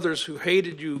 Your brothers who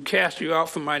hated you, who cast you out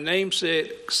for my name's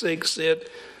sake, said,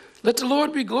 let the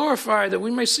Lord be glorified, that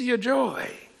we may see your joy.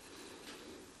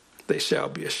 They shall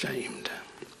be ashamed.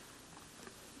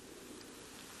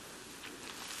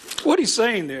 What he's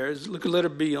saying there is, look at letter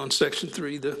B on section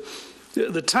 3.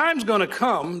 The time's going to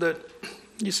come that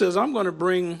he says, I'm going to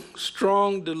bring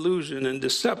strong delusion and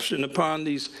deception upon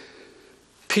these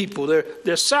people.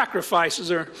 Their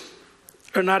sacrifices are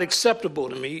not acceptable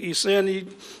to me. He's saying,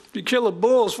 you kill a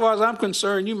bull, as far as I'm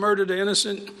concerned, you murdered an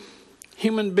innocent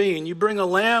human being. You bring a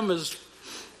lamb, as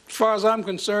far as I'm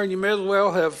concerned, you may as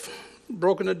well have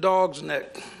broken a dog's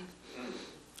neck.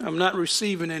 I'm not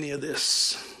receiving any of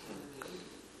this.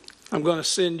 I'm going to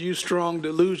send you strong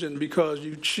delusion because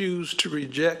you choose to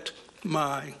reject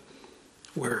my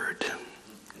word.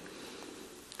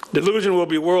 Delusion will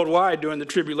be worldwide during the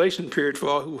tribulation period for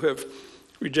all who have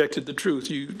rejected the truth.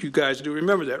 You guys do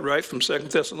remember that, right? From 2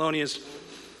 Thessalonians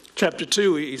chapter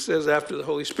 2, he says after the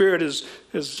Holy Spirit his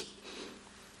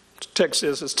text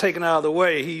says, is taken out of the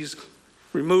way, he's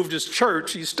removed his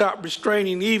church, he's stopped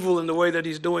restraining evil in the way that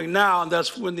he's doing now, and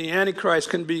that's when the Antichrist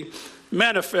can be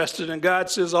manifested. And God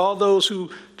says all those who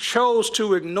chose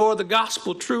to ignore the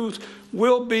gospel truth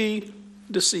will be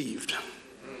deceived.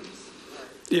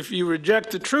 If you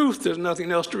reject the truth, there's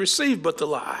nothing else to receive but the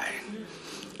lie.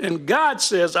 And God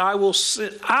says, I will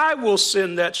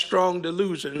send that strong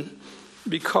delusion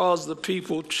because the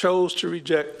people chose to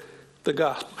reject the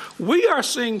gospel. We are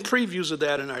seeing previews of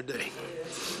that in our day.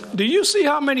 Do you see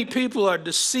how many people are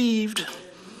deceived,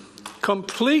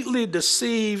 completely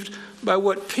deceived by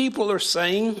what people are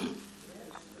saying?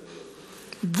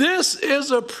 This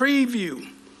is a preview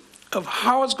of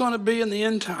how it's going to be in the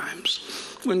end times,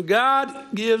 when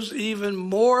God gives even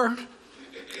more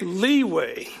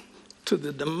leeway to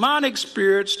the demonic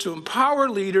spirits to empower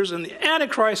leaders, and the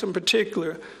Antichrist in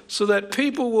particular, so that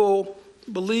people will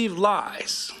believe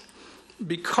lies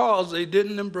because they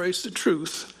didn't embrace the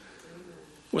truth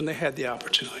when they had the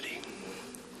opportunity.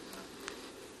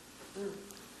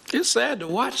 It's sad to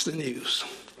watch the news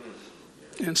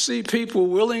and see people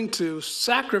willing to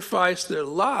sacrifice their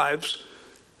lives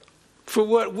for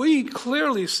what we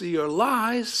clearly see are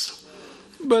lies.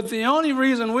 But the only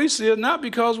reason we see it, not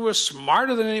because we're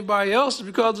smarter than anybody else, is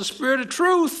because the Spirit of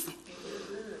truth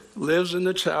lives in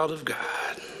the child of God.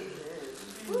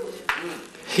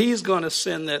 He's going to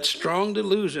send that strong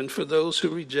delusion for those who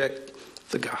reject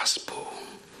the gospel.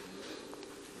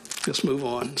 Let's move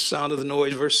on. Sound of the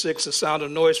noise, verse 6, the sound of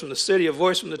noise from the city, a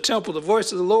voice from the temple, the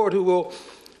voice of the Lord who will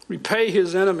repay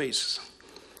his enemies.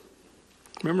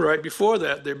 Remember, right before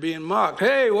that, they're being mocked.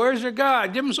 Hey, where's your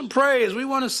God? Give him some praise. We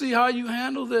want to see how you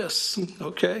handle this.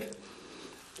 Okay.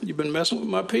 You've been messing with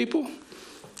my people?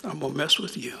 I'm going to mess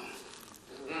with you.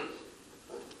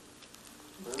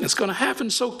 It's going to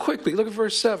happen so quickly. Look at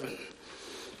verse 7.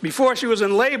 Before she was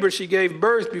in labor, she gave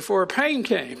birth before her pain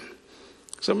came.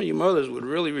 Some of you mothers would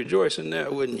really rejoice in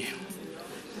that, wouldn't you?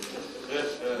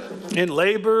 In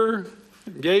labor,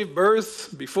 gave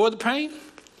birth before the pain?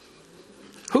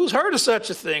 Who's heard of such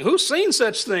a thing? Who's seen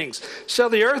such things? Shall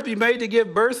the earth be made to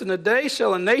give birth in a day?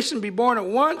 Shall a nation be born at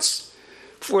once?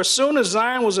 For as soon as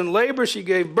Zion was in labor, she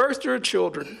gave birth to her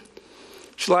children.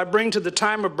 Shall I bring to the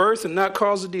time of birth and not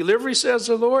cause the delivery, says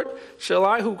the Lord? Shall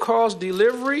I who cause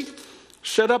delivery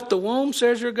shut up the womb,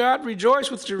 says your God?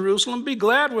 Rejoice with Jerusalem. Be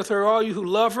glad with her, all you who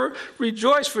love her.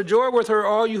 Rejoice for joy with her,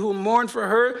 all you who mourn for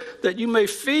her, that you may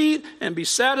feed and be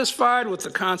satisfied with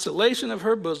the consolation of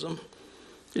her bosom,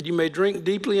 that you may drink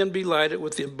deeply and be lighted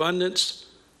with the abundance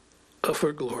of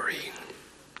her glory.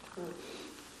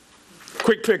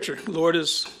 Quick picture. The Lord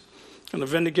is going to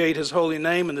vindicate his holy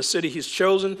name in the city he's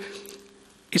chosen.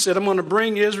 He said, I'm going to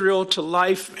bring Israel to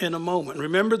life in a moment.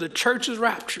 Remember, the church is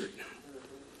raptured.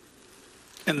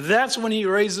 And that's when he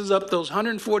raises up those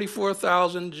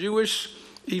 144,000 Jewish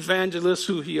evangelists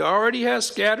who he already has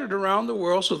scattered around the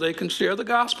world so they can share the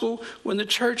gospel when the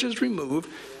church is removed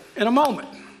in a moment.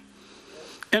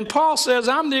 And Paul says,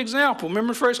 I'm the example.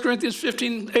 Remember 1 Corinthians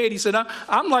 15:8, he said,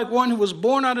 I'm like one who was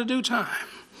born out of due time.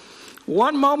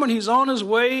 One moment he's on his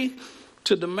way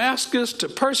to Damascus to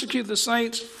persecute the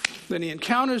saints, then he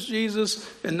encounters Jesus,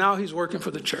 and now he's working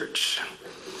for the church.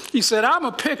 He said, I'm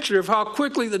a picture of how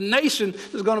quickly the nation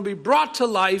is going to be brought to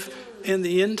life in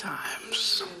the end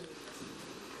times.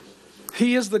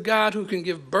 He is the God who can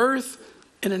give birth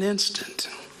in an instant.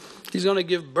 He's going to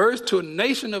give birth to a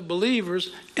nation of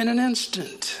believers in an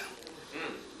instant.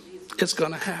 It's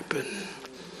going to happen.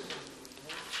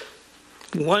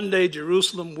 One day,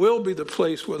 Jerusalem will be the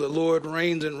place where the Lord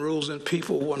reigns and rules, and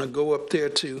people want to go up there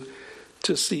to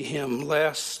see him.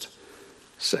 Last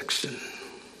section.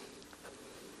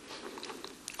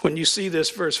 When you see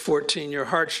this, verse 14, your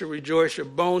heart shall rejoice, your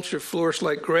bones shall flourish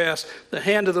like grass. The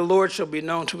hand of the Lord shall be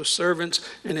known to his servants,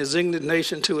 and his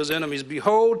indignation to his enemies.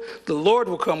 Behold, the Lord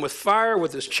will come with fire,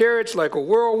 with his chariots like a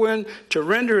whirlwind, to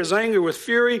render his anger with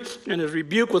fury, and his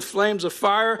rebuke with flames of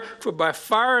fire. For by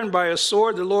fire and by a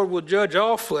sword the Lord will judge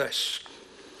all flesh.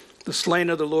 The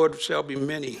slain of the Lord shall be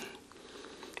many.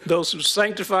 Those who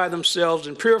sanctify themselves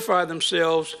and purify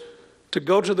themselves, to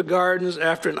go to the gardens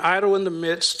after an idol in the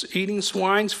midst, eating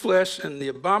swine's flesh, and the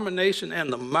abomination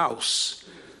and the mouse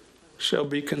shall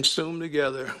be consumed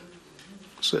together,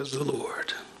 says the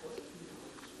Lord.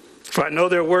 For I know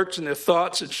their works and their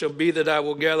thoughts, it shall be that I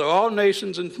will gather all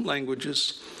nations and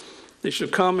languages. They shall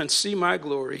come and see my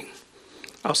glory.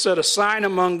 I'll set a sign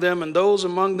among them, and those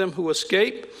among them who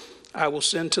escape I will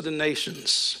send to the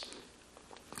nations.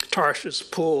 Tarshish,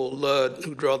 Pul, Lud,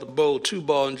 who draw the bow,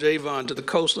 Tubal, and Javan, to the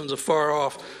coastlands afar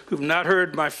off, who have not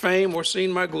heard my fame or seen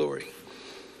my glory.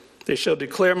 They shall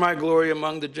declare my glory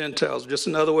among the Gentiles. Just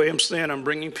another way I'm saying I'm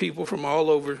bringing people from all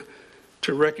over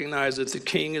to recognize that the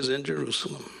King is in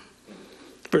Jerusalem.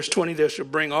 Verse 20, they shall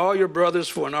bring all your brothers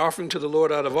for an offering to the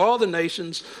Lord out of all the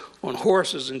nations on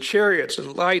horses and chariots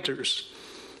and lighters,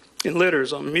 in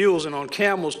litters, on mules and on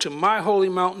camels, to my holy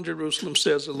mountain Jerusalem,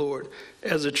 says the Lord,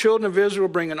 as the children of Israel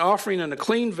bring an offering in a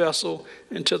clean vessel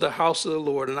into the house of the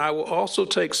Lord. And I will also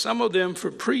take some of them for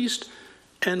priests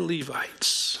and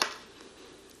Levites.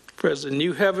 For as the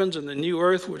new heavens and the new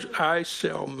earth which I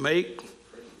shall make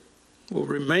will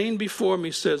remain before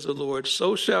me, says the Lord,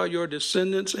 so shall your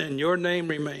descendants and your name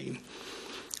remain.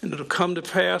 And it will come to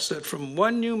pass that from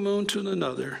one new moon to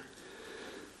another,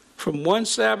 from one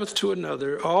Sabbath to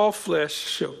another, all flesh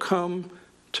shall come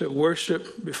to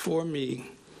worship before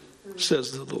me,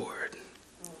 says the Lord.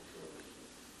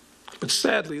 But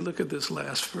sadly, look at this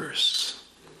last verse.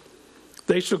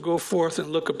 They shall go forth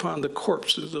and look upon the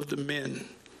corpses of the men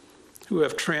who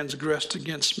have transgressed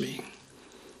against me.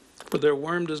 For their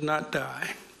worm does not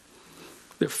die,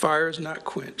 their fire is not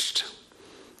quenched.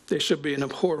 They shall be an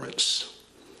abhorrence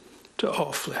to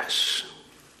all flesh.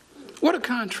 What a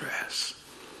contrast.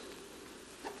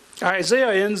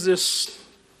 Isaiah ends this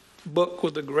book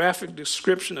with a graphic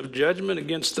description of judgment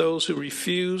against those who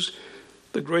refuse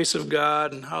the grace of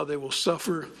God and how they will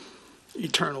suffer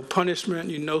eternal punishment.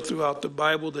 You know, throughout the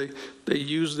Bible, they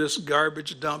use this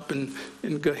garbage dump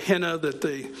in Gehenna, that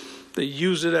they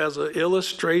use it as an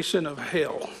illustration of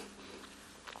hell.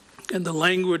 And the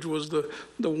language was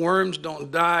the worms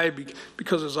don't die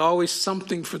because there's always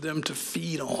something for them to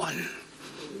feed on.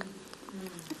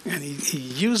 And he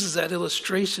uses that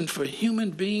illustration for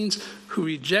human beings who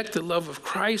reject the love of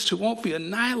Christ, who won't be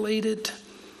annihilated,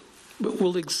 but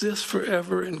will exist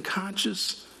forever in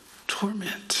conscious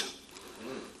torment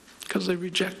because they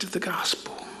rejected the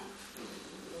gospel.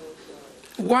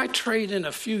 Why trade in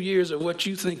a few years of what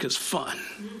you think is fun,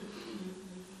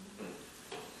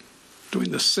 doing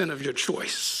the sin of your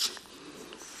choice,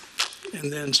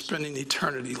 and then spending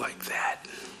eternity like that?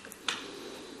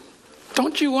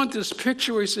 Don't you want this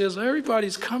picture where he says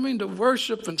everybody's coming to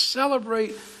worship and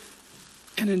celebrate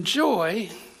and enjoy,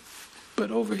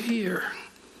 but over here,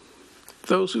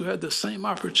 those who had the same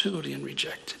opportunity and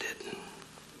rejected it.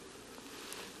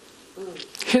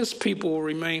 His people will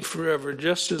remain forever,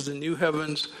 just as the new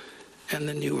heavens and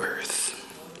the new earth.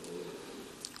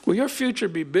 Will your future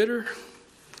be bitter,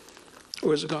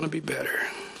 or is it going to be better?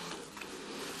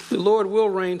 The Lord will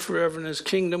reign forever in his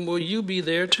kingdom. Will you be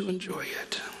there to enjoy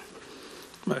it?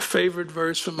 My favorite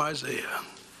verse from Isaiah.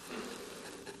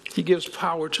 He gives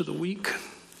power to the weak,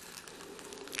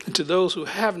 and to those who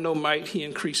have no might, he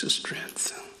increases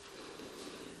strength.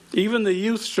 Even the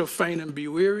youth shall faint and be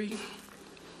weary,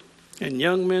 and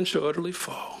young men shall utterly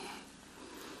fall.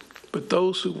 But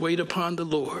those who wait upon the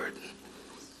Lord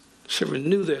shall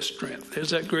renew their strength. There's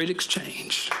that great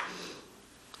exchange.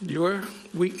 Your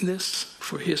weakness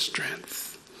for his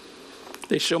strength.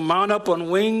 They shall mount up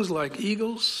on wings like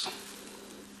eagles.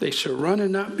 They shall run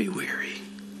and not be weary.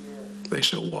 They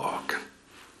shall walk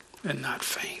and not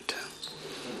faint.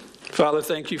 Father,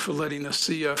 thank you for letting us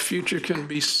see our future can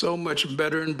be so much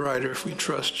better and brighter if we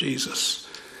trust Jesus.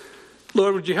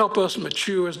 Lord, would you help us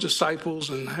mature as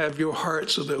disciples and have your heart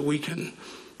so that we can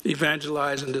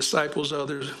evangelize and disciple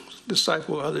others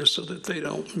so that they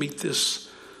don't meet this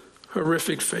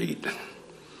horrific fate,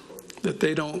 that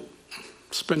they don't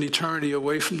spend eternity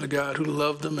away from the God who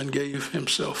loved them and gave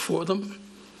himself for them.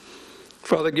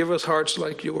 Father, give us hearts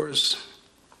like yours.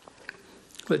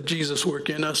 Let Jesus work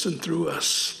in us and through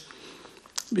us,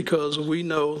 because we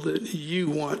know that you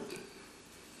want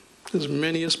as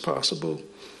many as possible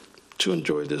to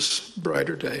enjoy this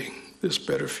brighter day, this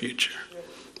better future.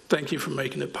 Thank you for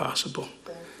making it possible.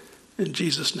 In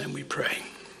Jesus' name we pray.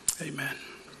 Amen.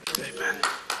 Amen.